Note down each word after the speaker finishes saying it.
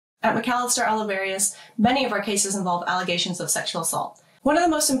At McAllister Oliverius, many of our cases involve allegations of sexual assault. One of the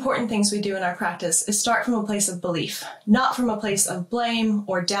most important things we do in our practice is start from a place of belief, not from a place of blame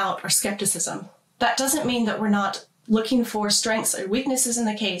or doubt or skepticism. That doesn't mean that we're not looking for strengths or weaknesses in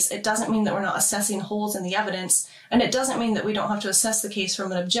the case. It doesn't mean that we're not assessing holes in the evidence, and it doesn't mean that we don't have to assess the case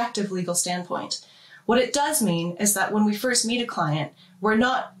from an objective legal standpoint. What it does mean is that when we first meet a client, we're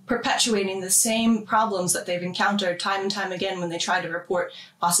not perpetuating the same problems that they've encountered time and time again when they try to report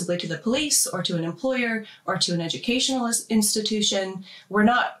possibly to the police or to an employer or to an educational institution. We're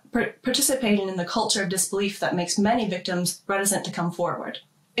not participating in the culture of disbelief that makes many victims reticent to come forward.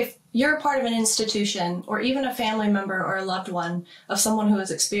 If you're a part of an institution or even a family member or a loved one of someone who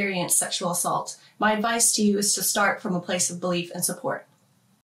has experienced sexual assault, my advice to you is to start from a place of belief and support.